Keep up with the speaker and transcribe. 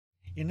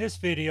In this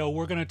video,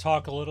 we're going to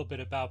talk a little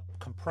bit about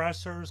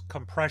compressors,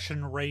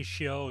 compression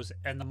ratios,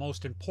 and the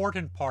most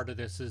important part of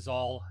this is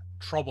all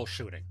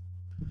troubleshooting.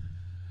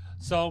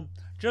 So,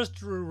 just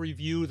to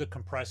review the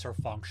compressor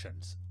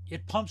functions,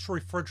 it pumps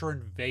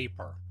refrigerant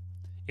vapor.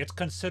 It's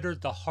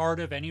considered the heart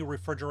of any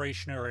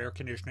refrigeration or air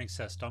conditioning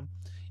system.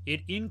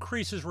 It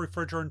increases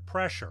refrigerant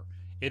pressure.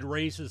 It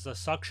raises the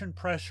suction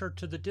pressure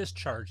to the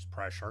discharge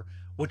pressure,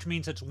 which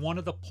means it's one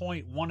of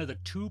the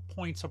 2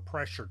 points of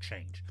pressure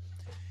change.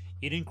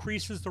 It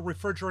increases the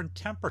refrigerant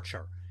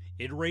temperature.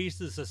 It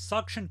raises the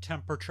suction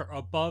temperature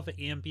above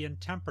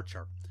ambient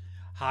temperature.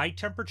 High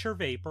temperature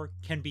vapor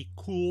can be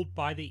cooled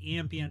by the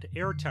ambient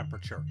air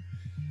temperature.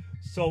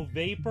 So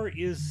vapor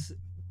is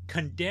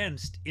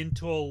condensed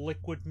into a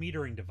liquid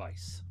metering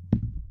device.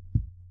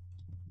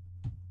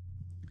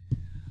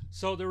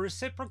 So the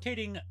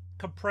reciprocating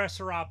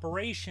compressor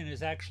operation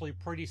is actually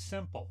pretty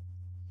simple.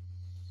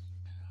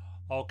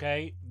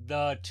 Okay,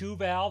 the two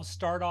valves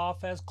start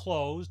off as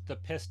closed, the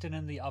piston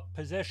in the up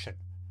position.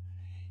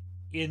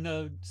 In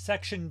the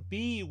section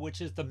B,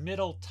 which is the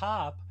middle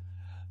top,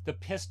 the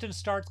piston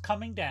starts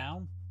coming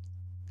down,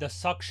 the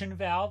suction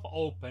valve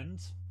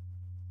opens,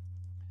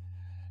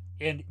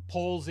 and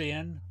pulls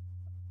in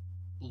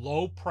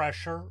low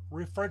pressure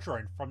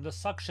refrigerant from the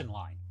suction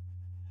line.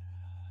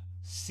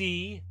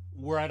 C,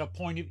 we're at a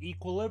point of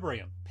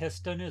equilibrium.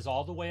 Piston is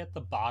all the way at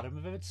the bottom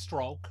of its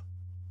stroke.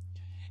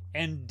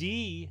 And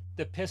D,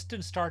 the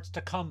piston starts to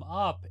come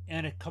up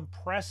and it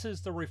compresses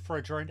the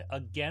refrigerant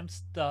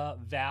against the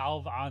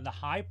valve on the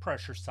high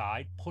pressure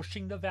side,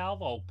 pushing the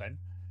valve open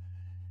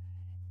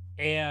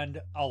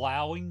and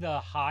allowing the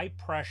high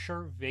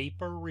pressure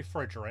vapor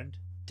refrigerant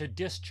to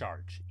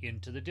discharge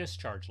into the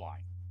discharge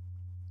line.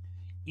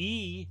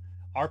 E,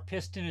 our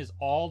piston is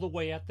all the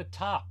way at the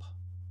top.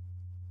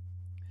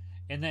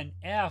 And then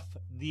F,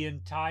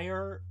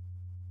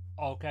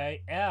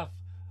 F,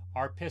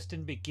 our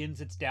piston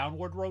begins its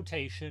downward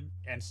rotation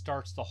and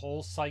starts the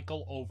whole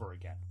cycle over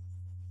again.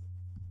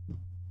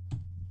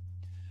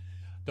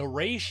 The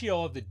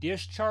ratio of the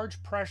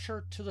discharge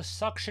pressure to the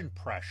suction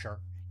pressure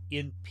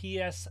in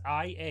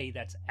PSIA,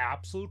 that's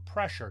absolute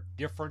pressure,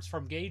 difference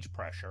from gauge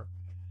pressure,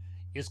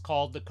 is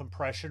called the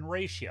compression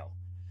ratio.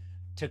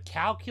 To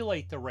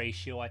calculate the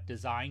ratio at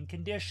design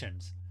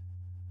conditions,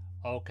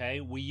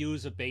 we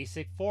use a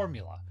basic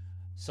formula.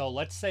 So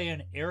let's say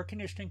an air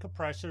conditioning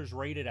compressor is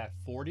rated at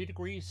 40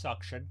 degrees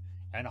suction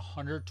and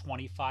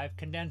 125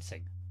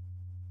 condensing.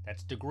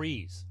 That's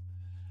degrees.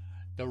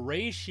 The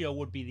ratio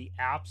would be the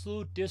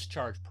absolute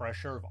discharge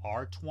pressure of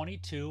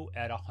R22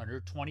 at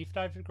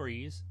 125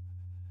 degrees,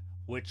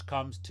 which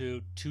comes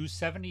to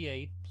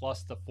 278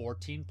 plus the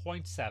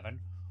 14.7,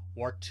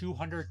 or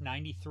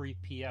 293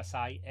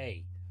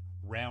 psia,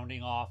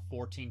 rounding off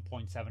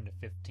 14.7 to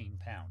 15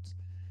 pounds.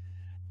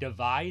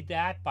 Divide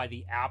that by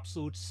the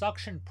absolute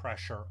suction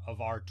pressure of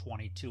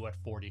R22 at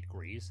 40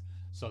 degrees,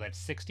 so that's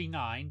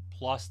 69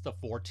 plus the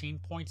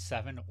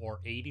 14.7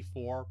 or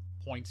 84.7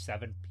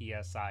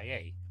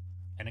 psia.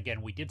 And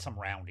again, we did some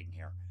rounding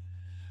here.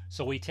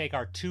 So we take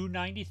our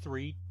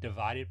 293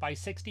 divided by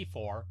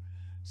 64,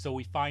 so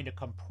we find a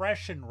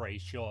compression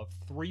ratio of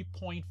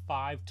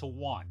 3.5 to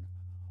 1,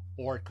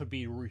 or it could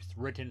be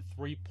written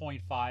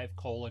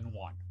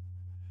 3.5:1.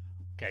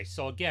 Okay,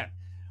 so again,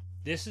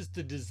 this is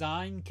the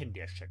design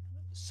condition.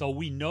 So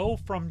we know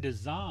from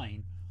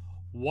design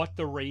what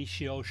the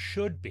ratio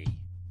should be.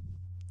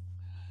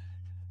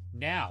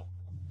 Now,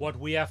 what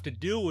we have to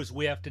do is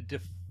we have to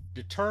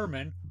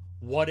determine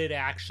what it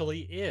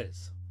actually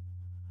is.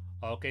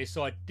 Okay,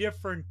 so at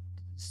different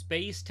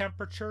space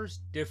temperatures,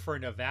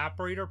 different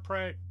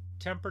evaporator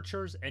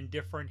temperatures, and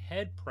different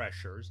head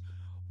pressures,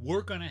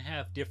 we're going to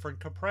have different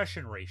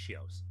compression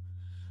ratios.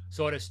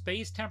 So at a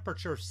space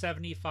temperature of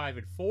 75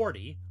 and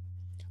 40,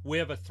 we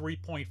have a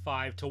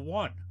 3.5 to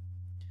 1.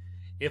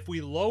 If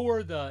we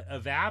lower the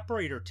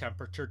evaporator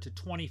temperature to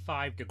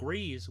 25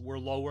 degrees, we're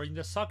lowering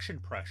the suction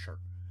pressure.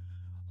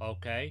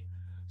 Okay,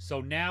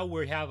 so now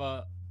we have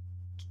a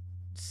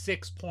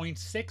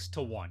 6.6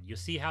 to 1. You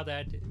see how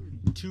that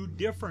two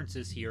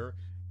differences here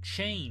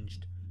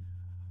changed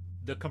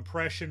the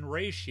compression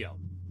ratio.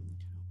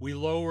 We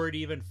lower it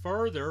even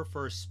further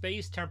for a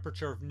space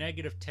temperature of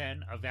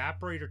 -10,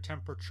 evaporator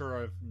temperature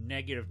of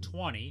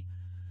 -20.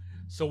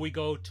 So we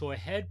go to a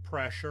head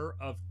pressure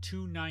of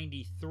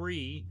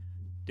 293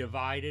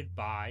 divided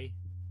by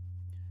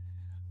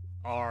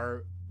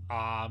our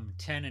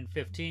 10 and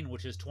 15,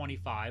 which is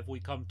 25. We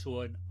come to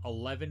an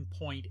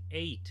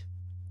 11.8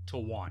 to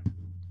 1.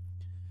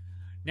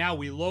 Now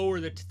we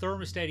lower the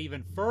thermostat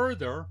even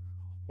further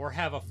or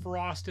have a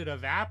frosted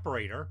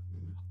evaporator.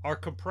 Our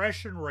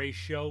compression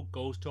ratio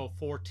goes to a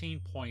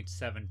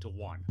 14.7 to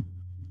 1.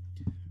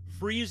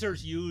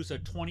 Freezers use a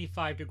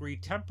 25-degree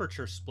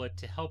temperature split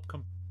to help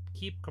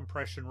keep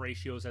compression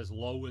ratios as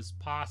low as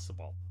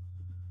possible.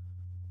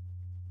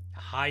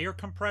 Higher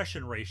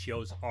compression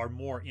ratios are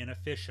more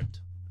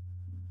inefficient.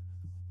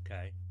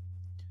 Okay,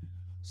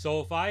 so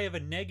if I have a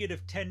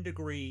 -10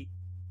 degree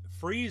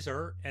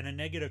freezer and a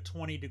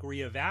 -20 degree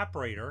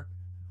evaporator,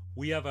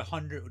 we have a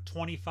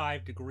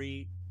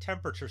 125-degree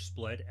temperature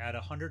split at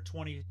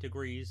 120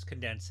 degrees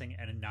condensing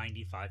and a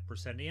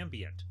 95%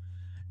 ambient.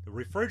 The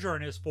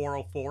refrigerant is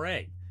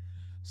 404A.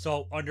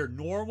 So under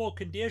normal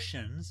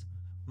conditions,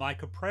 my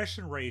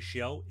compression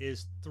ratio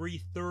is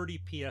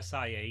 330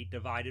 psia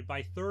divided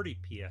by 30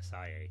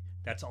 psia.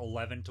 That's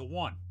 11 to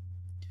 1.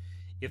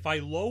 If I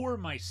lower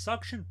my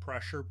suction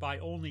pressure by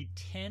only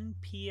 10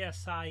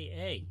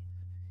 psia,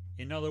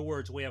 in other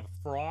words, we have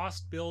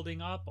frost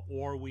building up,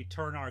 or we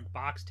turn our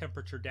box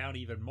temperature down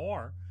even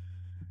more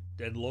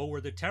and lower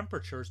the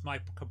temperatures, my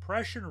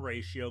compression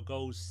ratio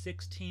goes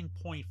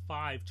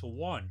 16.5 to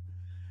 1.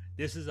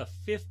 This is a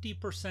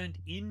 50%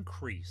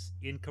 increase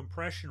in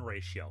compression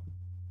ratio.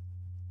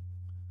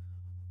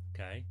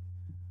 Okay?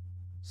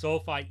 So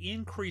if I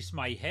increase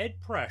my head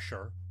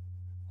pressure,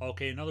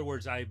 okay, in other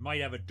words, I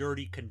might have a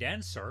dirty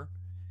condenser,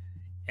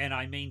 and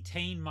I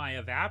maintain my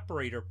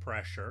evaporator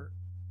pressure,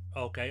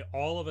 okay,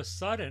 all of a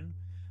sudden,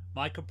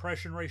 my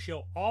compression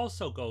ratio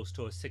also goes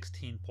to a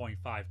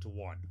 16.5 to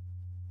 1.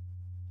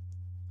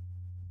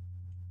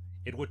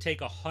 It would take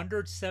a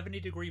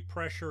 170-degree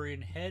pressure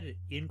in head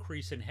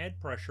increase in head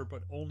pressure,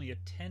 but only a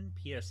 10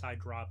 psi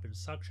drop in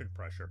suction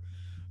pressure.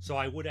 So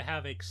I would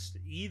have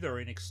either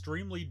an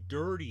extremely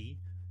dirty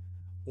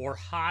or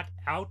hot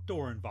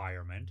outdoor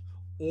environment,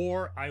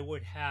 or I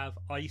would have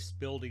ice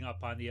building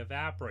up on the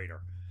evaporator.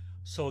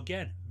 So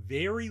again,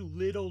 very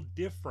little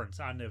difference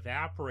on the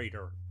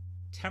evaporator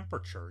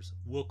temperatures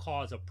will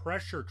cause a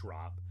pressure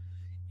drop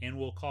and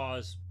will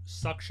cause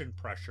suction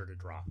pressure to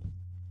drop.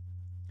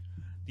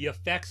 The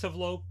effects of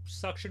low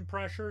suction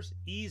pressures,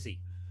 easy.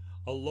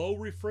 A low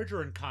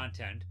refrigerant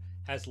content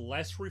has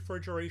less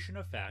refrigeration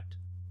effect,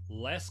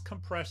 less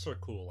compressor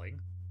cooling,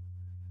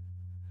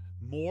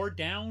 more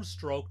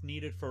downstroke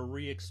needed for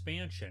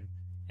re-expansion,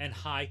 and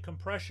high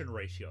compression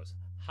ratios.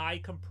 High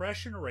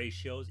compression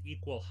ratios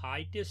equal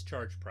high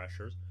discharge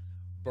pressures,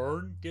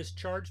 burn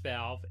discharge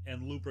valve,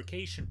 and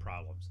lubrication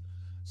problems.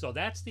 So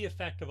that's the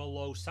effect of a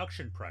low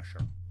suction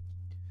pressure.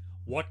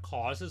 What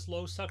causes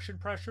low suction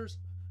pressures?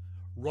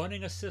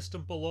 Running a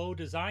system below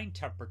design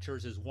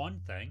temperatures is one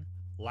thing,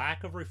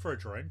 lack of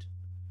refrigerant,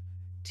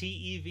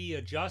 TEV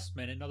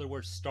adjustment, in other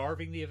words,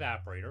 starving the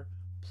evaporator,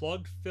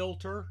 plugged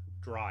filter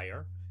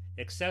dryer,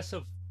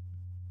 excessive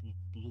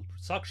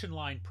suction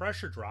line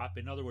pressure drop,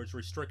 in other words,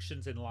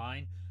 restrictions in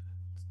line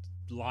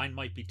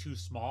might be too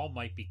small,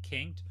 might be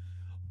kinked,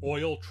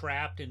 oil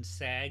trapped in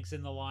sags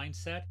in the line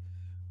set,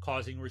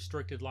 causing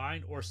restricted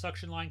line, or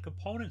suction line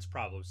components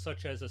problems,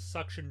 such as a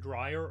suction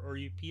dryer or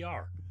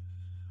UPR.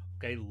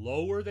 Okay,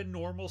 lower than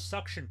normal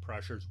suction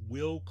pressures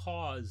will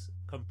cause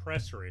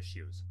compressor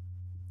issues.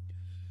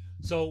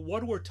 So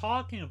what we're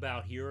talking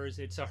about here is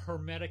it's a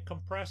hermetic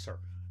compressor.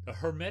 The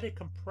hermetic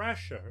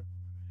compressor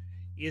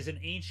is an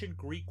ancient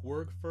Greek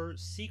word for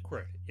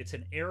secret. It's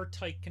an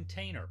airtight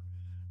container.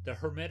 The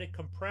hermetic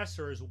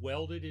compressor is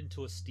welded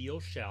into a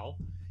steel shell.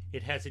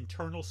 It has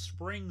internal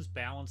springs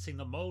balancing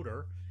the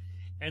motor,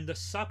 and the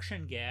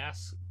suction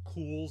gas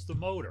cools the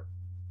motor.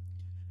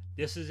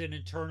 This is an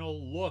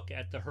internal look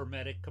at the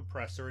hermetic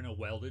compressor in a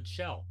welded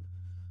shell.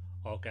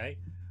 Okay,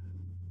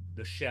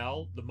 the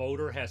shell, the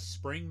motor has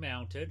spring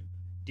mounted,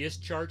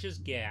 discharges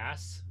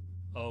gas,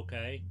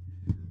 okay,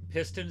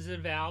 pistons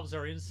and valves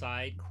are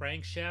inside,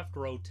 crankshaft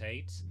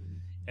rotates,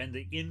 and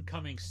the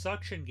incoming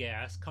suction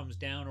gas comes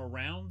down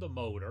around the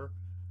motor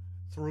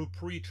through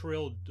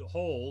pre-drilled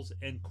holes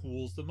and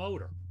cools the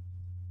motor.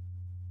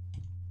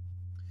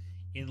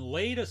 In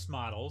latest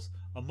models,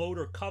 a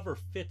motor cover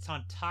fits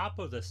on top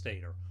of the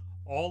stator.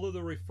 All of the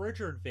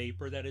refrigerant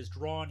vapor that is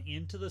drawn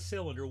into the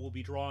cylinder will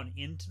be drawn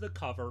into the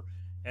cover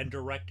and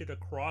directed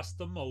across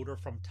the motor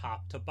from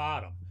top to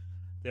bottom.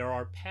 There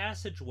are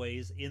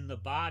passageways in the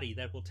body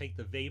that will take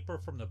the vapor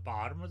from the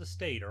bottom of the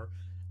stator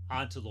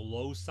onto the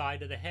low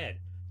side of the head.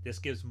 This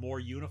gives more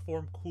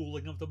uniform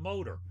cooling of the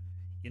motor.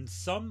 In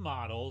some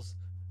models,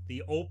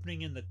 the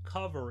opening in the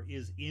cover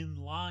is in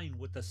line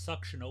with the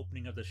suction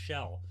opening of the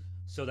shell,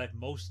 so that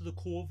most of the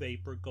cool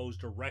vapor goes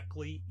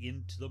directly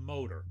into the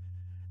motor.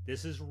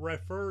 This is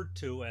referred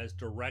to as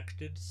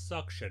directed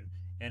suction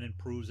and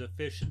improves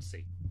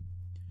efficiency.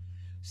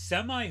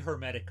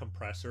 Semi-hermetic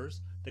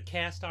compressors, the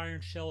cast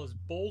iron shell is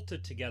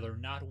bolted together,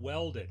 not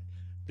welded.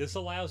 This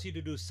allows you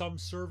to do some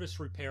service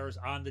repairs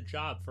on the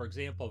job, for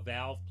example,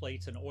 valve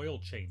plates and oil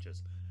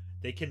changes.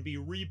 They can be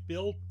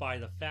rebuilt by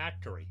the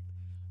factory.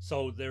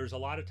 So there's a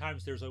lot of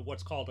times there's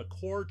what's called a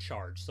core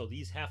charge. So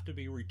these have to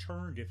be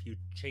returned if you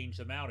change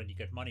them out and you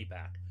get money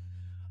back.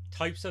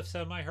 Types of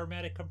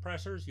semi-hermetic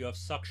compressors, you have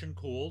suction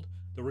cooled,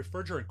 the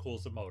refrigerant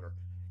cools the motor.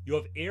 You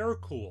have air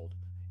cooled,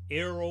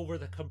 air over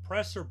the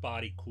compressor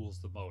body cools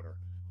the motor.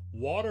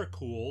 Water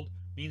cooled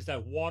means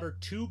that water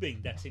tubing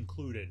that's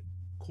included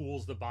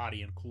cools the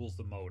body and cools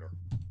the motor.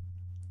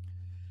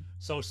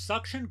 So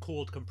suction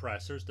cooled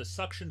compressors, the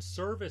suction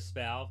service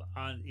valve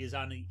is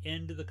on the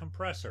end of the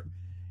compressor.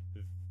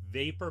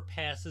 Vapor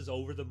passes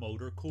over the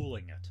motor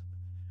cooling it.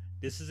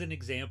 This is an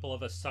example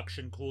of a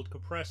suction cooled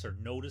compressor.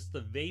 Notice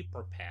the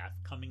vapor path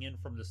coming in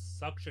from the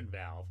suction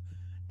valve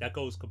that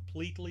goes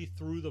completely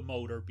through the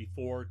motor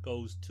before it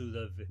goes to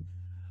the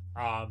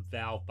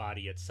valve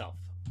body itself.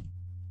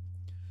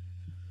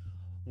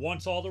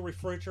 Once all the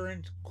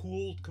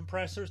refrigerant-cooled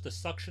compressors, the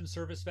suction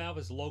service valve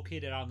is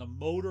located on the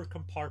motor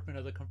compartment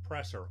of the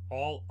compressor.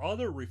 All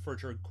other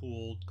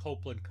refrigerant-cooled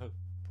Copeland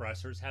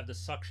compressors have the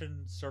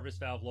suction service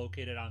valve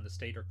located on the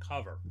stator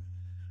cover.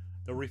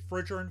 The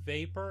refrigerant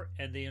vapor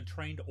and the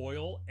entrained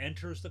oil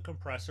enters the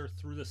compressor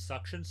through the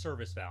suction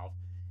service valve.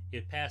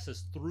 It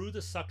passes through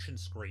the suction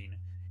screen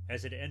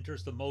as it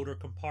enters the motor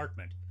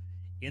compartment.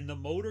 In the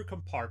motor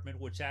compartment,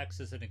 which acts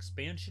as an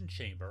expansion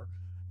chamber,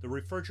 the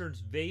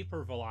refrigerant's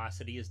vapor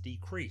velocity is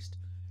decreased.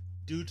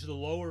 Due to the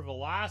lower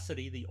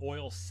velocity, the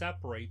oil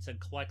separates and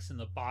collects in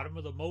the bottom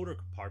of the motor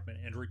compartment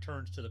and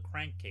returns to the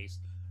crankcase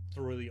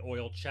through the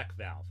oil check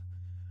valve.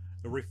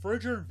 The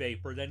refrigerant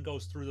vapor then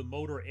goes through the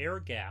motor air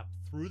gap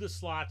through the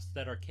slots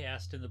that are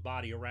cast in the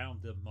body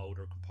around the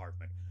motor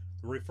compartment.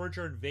 The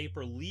refrigerant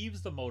vapor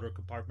leaves the motor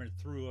compartment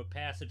through a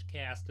passage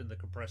cast in the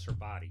compressor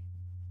body.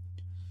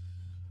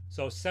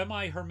 So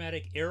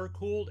semi-hermetic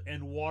air-cooled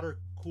and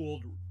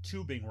water-cooled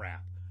tubing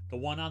wrap. The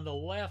one on the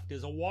left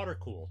is a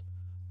water-cooled.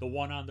 The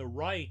one on the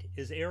right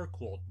is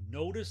air-cooled.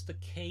 Notice the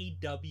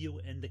KW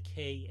and the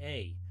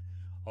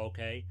KA.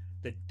 Okay,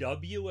 the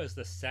W as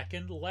the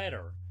second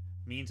letter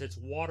means it's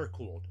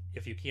water-cooled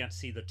if you can't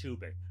see the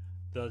tubing.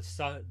 The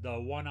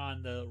one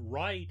on the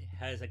right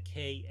has a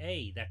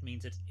KA. That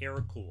means it's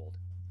air-cooled.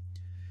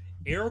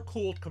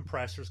 Air-cooled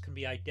compressors can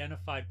be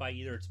identified by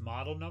either its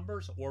model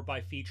numbers or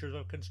by features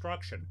of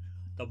construction.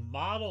 The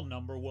model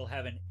number will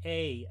have an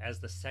A as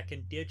the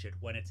second digit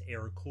when it's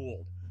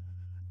air-cooled.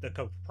 The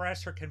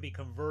compressor can be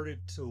converted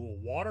to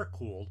a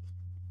water-cooled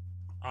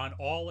on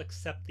all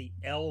except the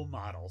L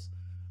models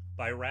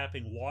by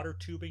wrapping water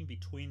tubing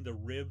between the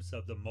ribs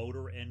of the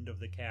motor end of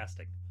the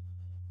casting.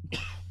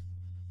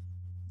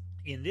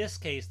 In this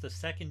case, the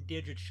second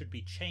digit should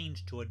be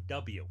changed to a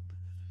W.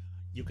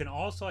 You can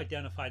also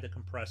identify the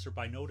compressor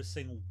by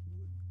noticing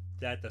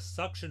that the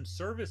suction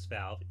service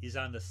valve is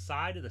on the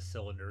side of the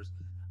cylinders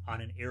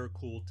on an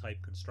air-cooled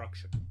type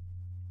construction.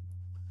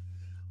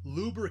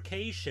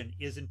 Lubrication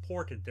is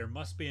important. There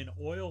must be an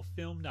oil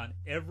filmed on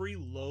every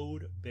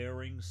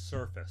load-bearing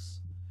surface.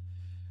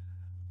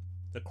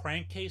 The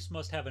crankcase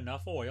must have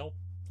enough oil.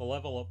 The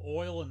level of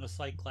oil in the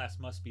sight glass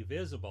must be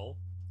visible.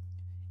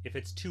 If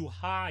it's too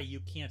high, you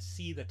can't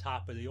see the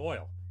top of the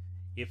oil.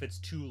 If it's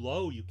too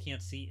low, you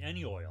can't see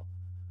any oil.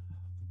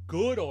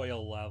 Good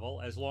oil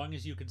level as long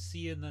as you can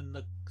see in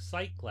the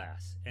sight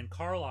glass, and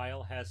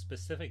Carlisle has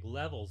specific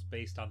levels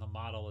based on the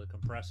model of the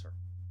compressor.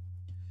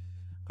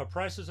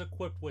 Compressors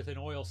equipped with an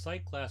oil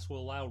sight glass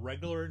will allow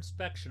regular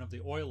inspection of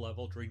the oil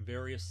level during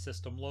various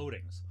system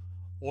loadings.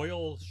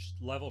 Oil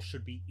level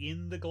should be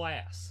in the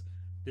glass.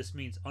 This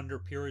means under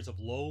periods of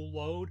low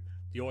load,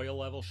 the oil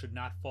level should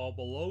not fall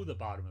below the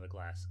bottom of the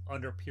glass.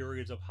 Under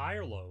periods of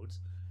higher loads,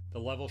 the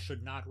level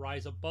should not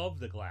rise above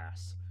the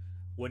glass.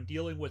 When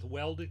dealing with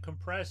welded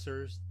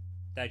compressors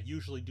that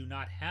usually do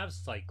not have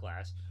sight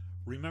glass,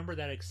 remember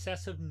that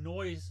excessive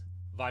noise,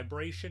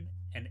 vibration,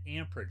 and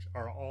amperage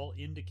are all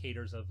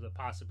indicators of the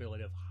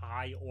possibility of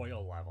high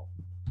oil level.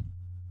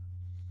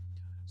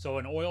 So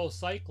an oil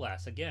sight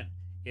glass, again,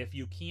 if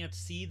you can't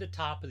see the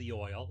top of the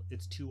oil,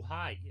 it's too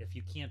high. If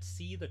you can't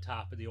see the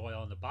top of the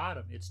oil on the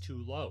bottom, it's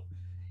too low.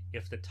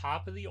 If the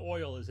top of the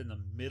oil is in the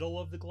middle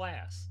of the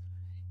glass,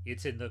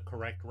 it's in the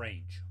correct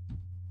range.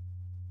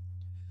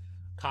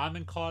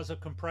 Common cause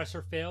of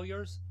compressor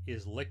failures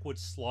is liquid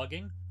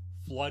slugging,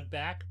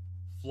 floodback,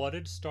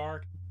 flooded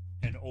start,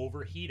 and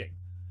overheating.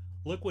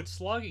 Liquid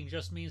slugging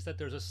just means that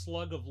there's a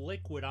slug of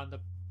liquid on the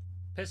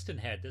piston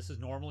head. This is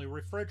normally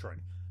refrigerant.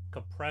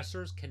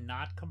 Compressors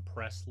cannot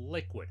compress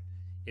liquid.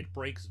 It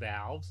breaks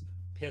valves,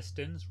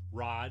 pistons,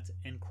 rods,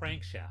 and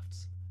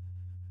crankshafts.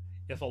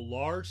 If a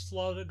large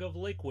slug of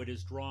liquid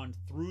is drawn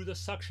through the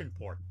suction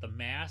port, the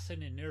mass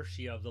and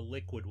inertia of the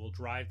liquid will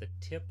drive the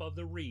tip of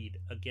the reed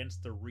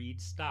against the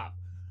reed stop.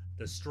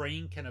 The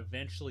strain can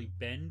eventually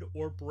bend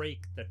or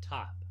break the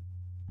top.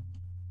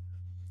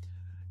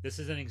 This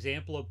is an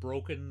example of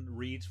broken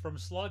reeds from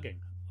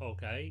slugging.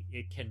 Okay,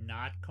 it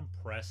cannot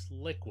compress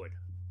liquid.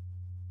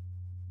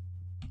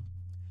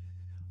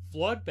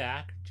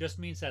 Floodback just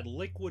means that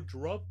liquid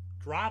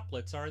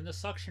droplets are in the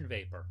suction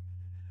vapor.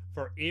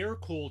 For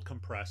air-cooled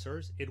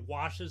compressors, it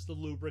washes the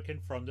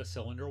lubricant from the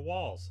cylinder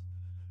walls.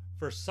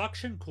 For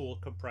suction-cooled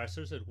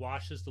compressors, it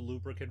washes the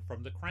lubricant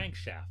from the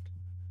crankshaft.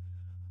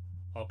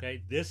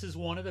 Okay, this is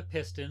one of the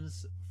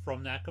pistons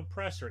from that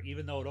compressor.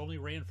 Even though it only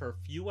ran for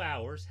a few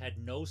hours,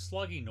 had no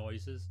slugging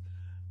noises,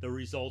 the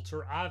results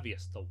are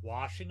obvious. The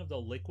washing of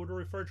the liquid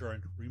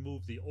refrigerant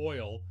removed the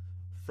oil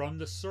from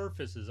the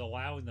surfaces,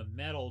 allowing the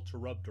metal to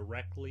rub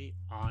directly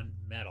on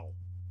metal.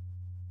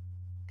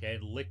 Okay,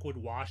 and liquid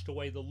washed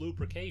away the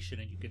lubrication,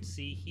 and you can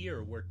see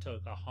here where it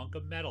took a hunk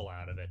of metal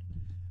out of it.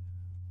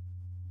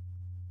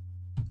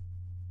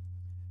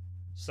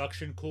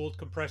 Suction-cooled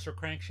compressor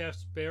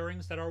crankshaft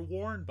bearings that are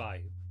worn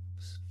by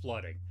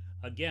flooding.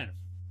 Again,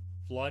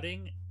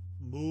 flooding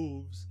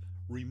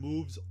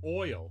removes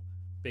oil.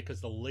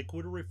 because the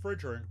liquid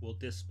refrigerant will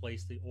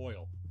displace the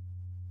oil.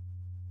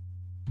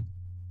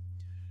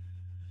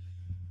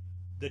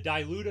 The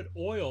diluted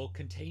oil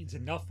contains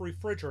enough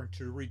refrigerant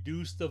to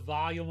reduce the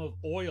volume of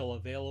oil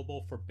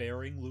available for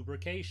bearing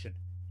lubrication.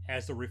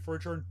 As the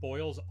refrigerant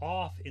boils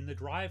off in the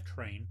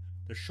drivetrain,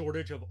 the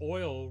shortage of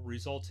oil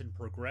results in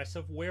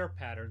progressive wear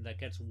pattern that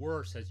gets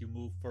worse as you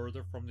move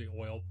further from the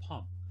oil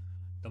pump.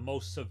 The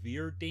most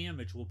severe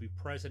damage will be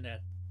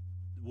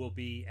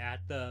at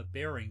the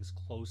bearings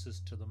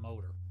closest to the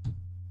motor.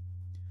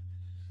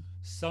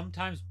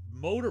 Sometimes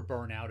motor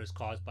burnout is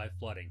caused by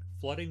flooding.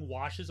 Flooding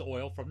washes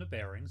oil from the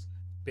bearings.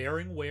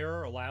 Bearing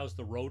wear allows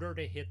the rotor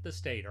to hit the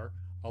stator.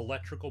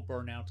 Electrical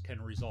burnout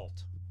can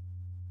result.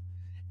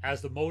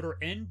 As the motor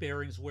end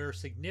bearings wear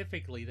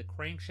significantly, the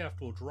crankshaft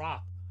will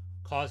drop,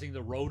 causing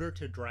the rotor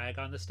to drag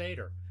on the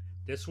stator.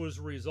 This will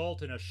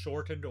result in a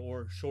shorted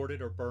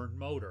or burned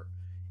motor.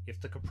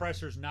 If the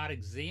compressor is not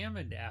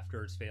examined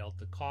after it's failed,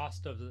 the cause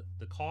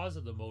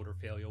of the motor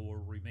failure will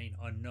remain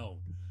unknown.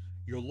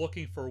 You're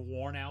looking for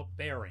worn out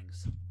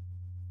bearings.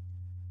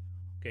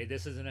 Okay,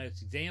 this is an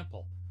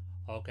example.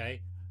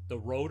 Okay, the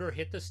rotor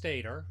hit the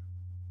stator,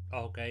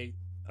 okay,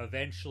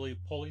 eventually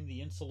pulling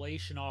the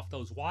insulation off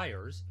those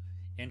wires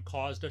and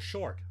caused a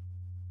short.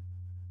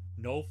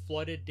 No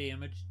flooded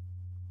damaged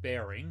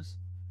bearings.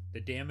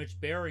 The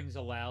damaged bearings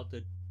allowed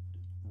the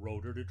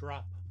rotor to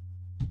drop.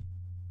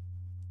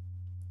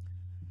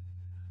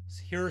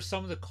 So here are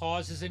some of the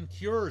causes and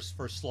cures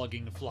for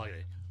slugging and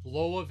flooding.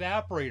 Low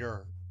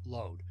evaporator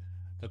load.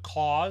 The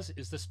cause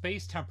is the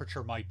space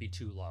temperature might be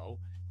too low,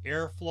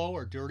 airflow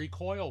or dirty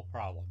coil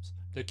problems.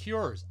 The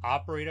cures: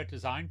 operate at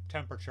design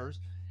temperatures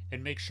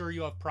and make sure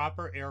you have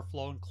proper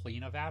airflow and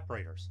clean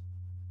evaporators.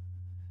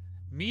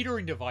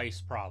 Metering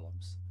device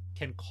problems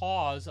can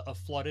cause a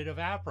flooded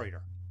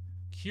evaporator.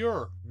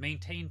 Cure: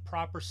 maintain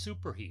proper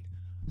superheat.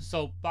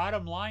 So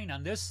bottom line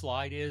on this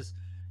slide is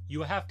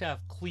you have to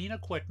have clean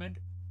equipment,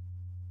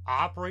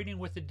 operating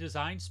with the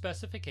design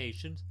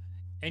specifications,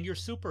 and your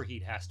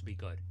superheat has to be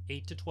good,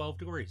 8 to 12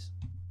 degrees.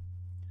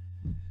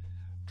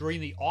 During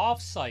the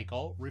off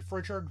cycle,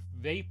 refrigerant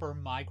vapor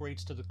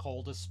migrates to the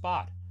coldest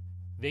spot.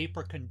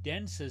 Vapor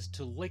condenses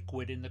to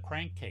liquid in the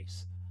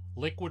crankcase.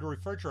 Liquid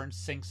refrigerant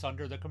sinks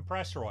under the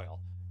compressor oil.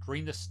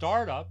 During the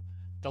startup,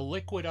 the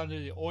liquid under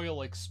the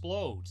oil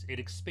explodes. It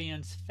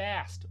expands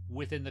fast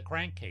within the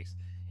crankcase.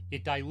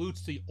 It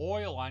dilutes the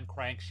oil on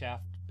crankshaft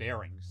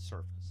bearing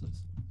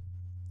surfaces.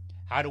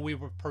 How do we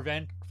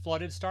prevent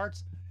flooded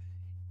starts?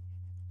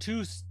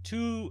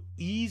 Two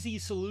easy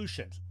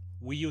solutions.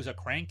 We use a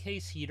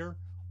crankcase heater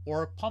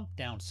or a pump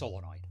down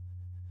solenoid.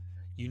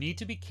 You need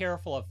to be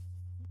careful of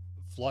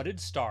flooded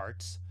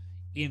starts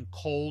in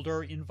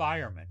colder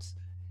environments.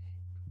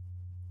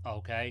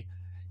 Okay,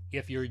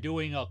 if you're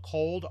doing a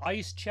cold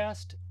ice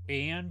chest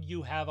and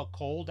you have a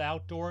cold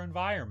outdoor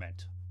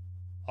environment,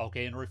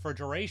 okay, in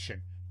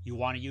refrigeration, you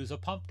want to use a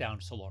pump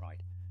down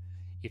solenoid.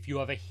 If you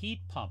have a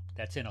heat pump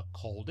that's in a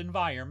cold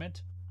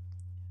environment,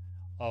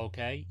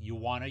 okay, you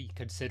want to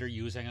consider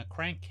using a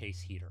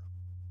crankcase heater.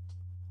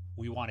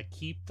 We want to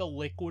keep the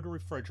liquid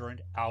refrigerant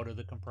out of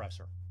the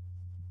compressor.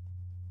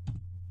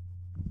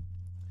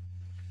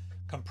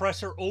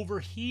 Compressor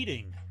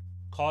overheating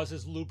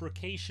causes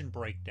lubrication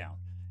breakdown,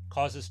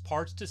 causes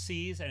parts to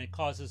seize, and it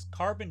causes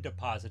carbon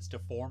deposits to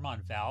form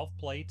on valve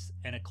plates,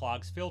 and it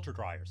clogs filter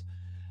dryers.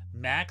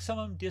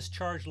 Maximum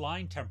discharge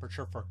line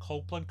temperature for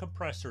Copeland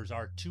compressors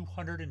are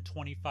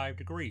 225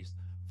 degrees.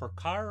 For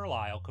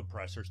Carlisle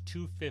compressors,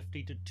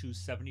 250 to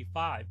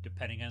 275,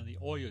 depending on the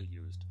oil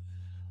used.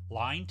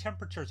 Line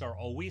temperatures are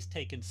always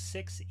taken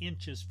 6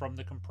 inches from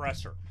the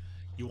compressor.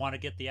 You want to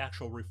get the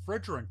actual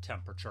refrigerant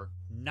temperature,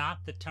 not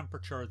the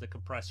temperature of the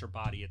compressor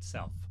body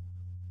itself.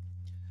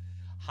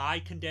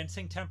 High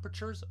condensing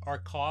temperatures are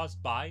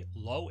caused by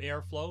low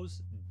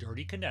airflows,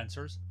 dirty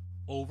condensers,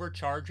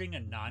 overcharging,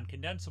 and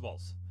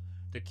non-condensables.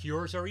 The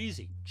cures are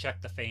easy.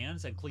 Check the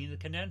fans and clean the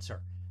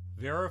condenser.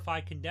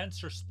 Verify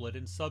condenser split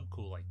and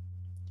subcooling.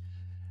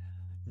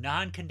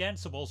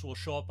 Non-condensables will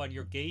show up on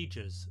your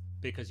gauges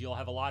because you'll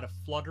have a lot of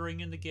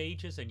fluttering in the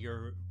gauges and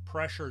your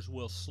pressures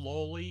will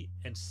slowly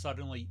and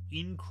suddenly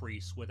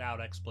increase without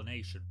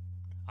explanation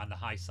on the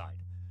high side.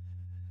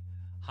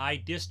 High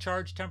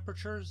discharge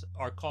temperatures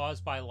are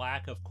caused by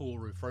lack of cool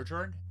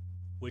refrigerant,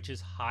 which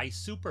is high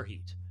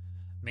superheat.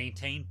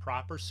 Maintain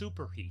proper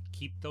superheat.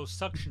 Keep those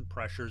suction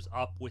pressures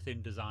up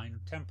within design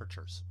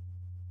temperatures.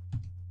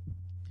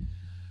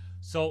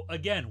 So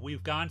again,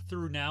 we've gone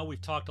through now,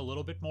 we've talked a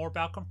little bit more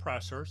about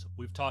compressors.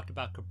 We've talked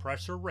about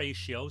compressor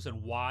ratios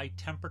and why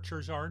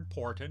temperatures are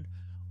important.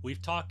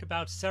 We've talked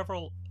about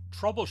several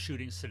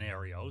troubleshooting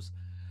scenarios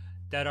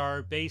that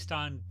are based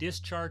on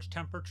discharge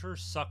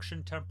temperatures,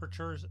 suction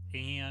temperatures,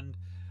 and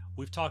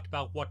we've talked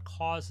about what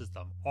causes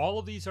them. All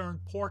of these are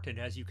important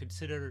as you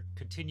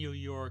continue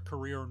your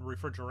career in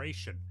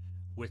refrigeration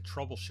with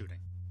troubleshooting.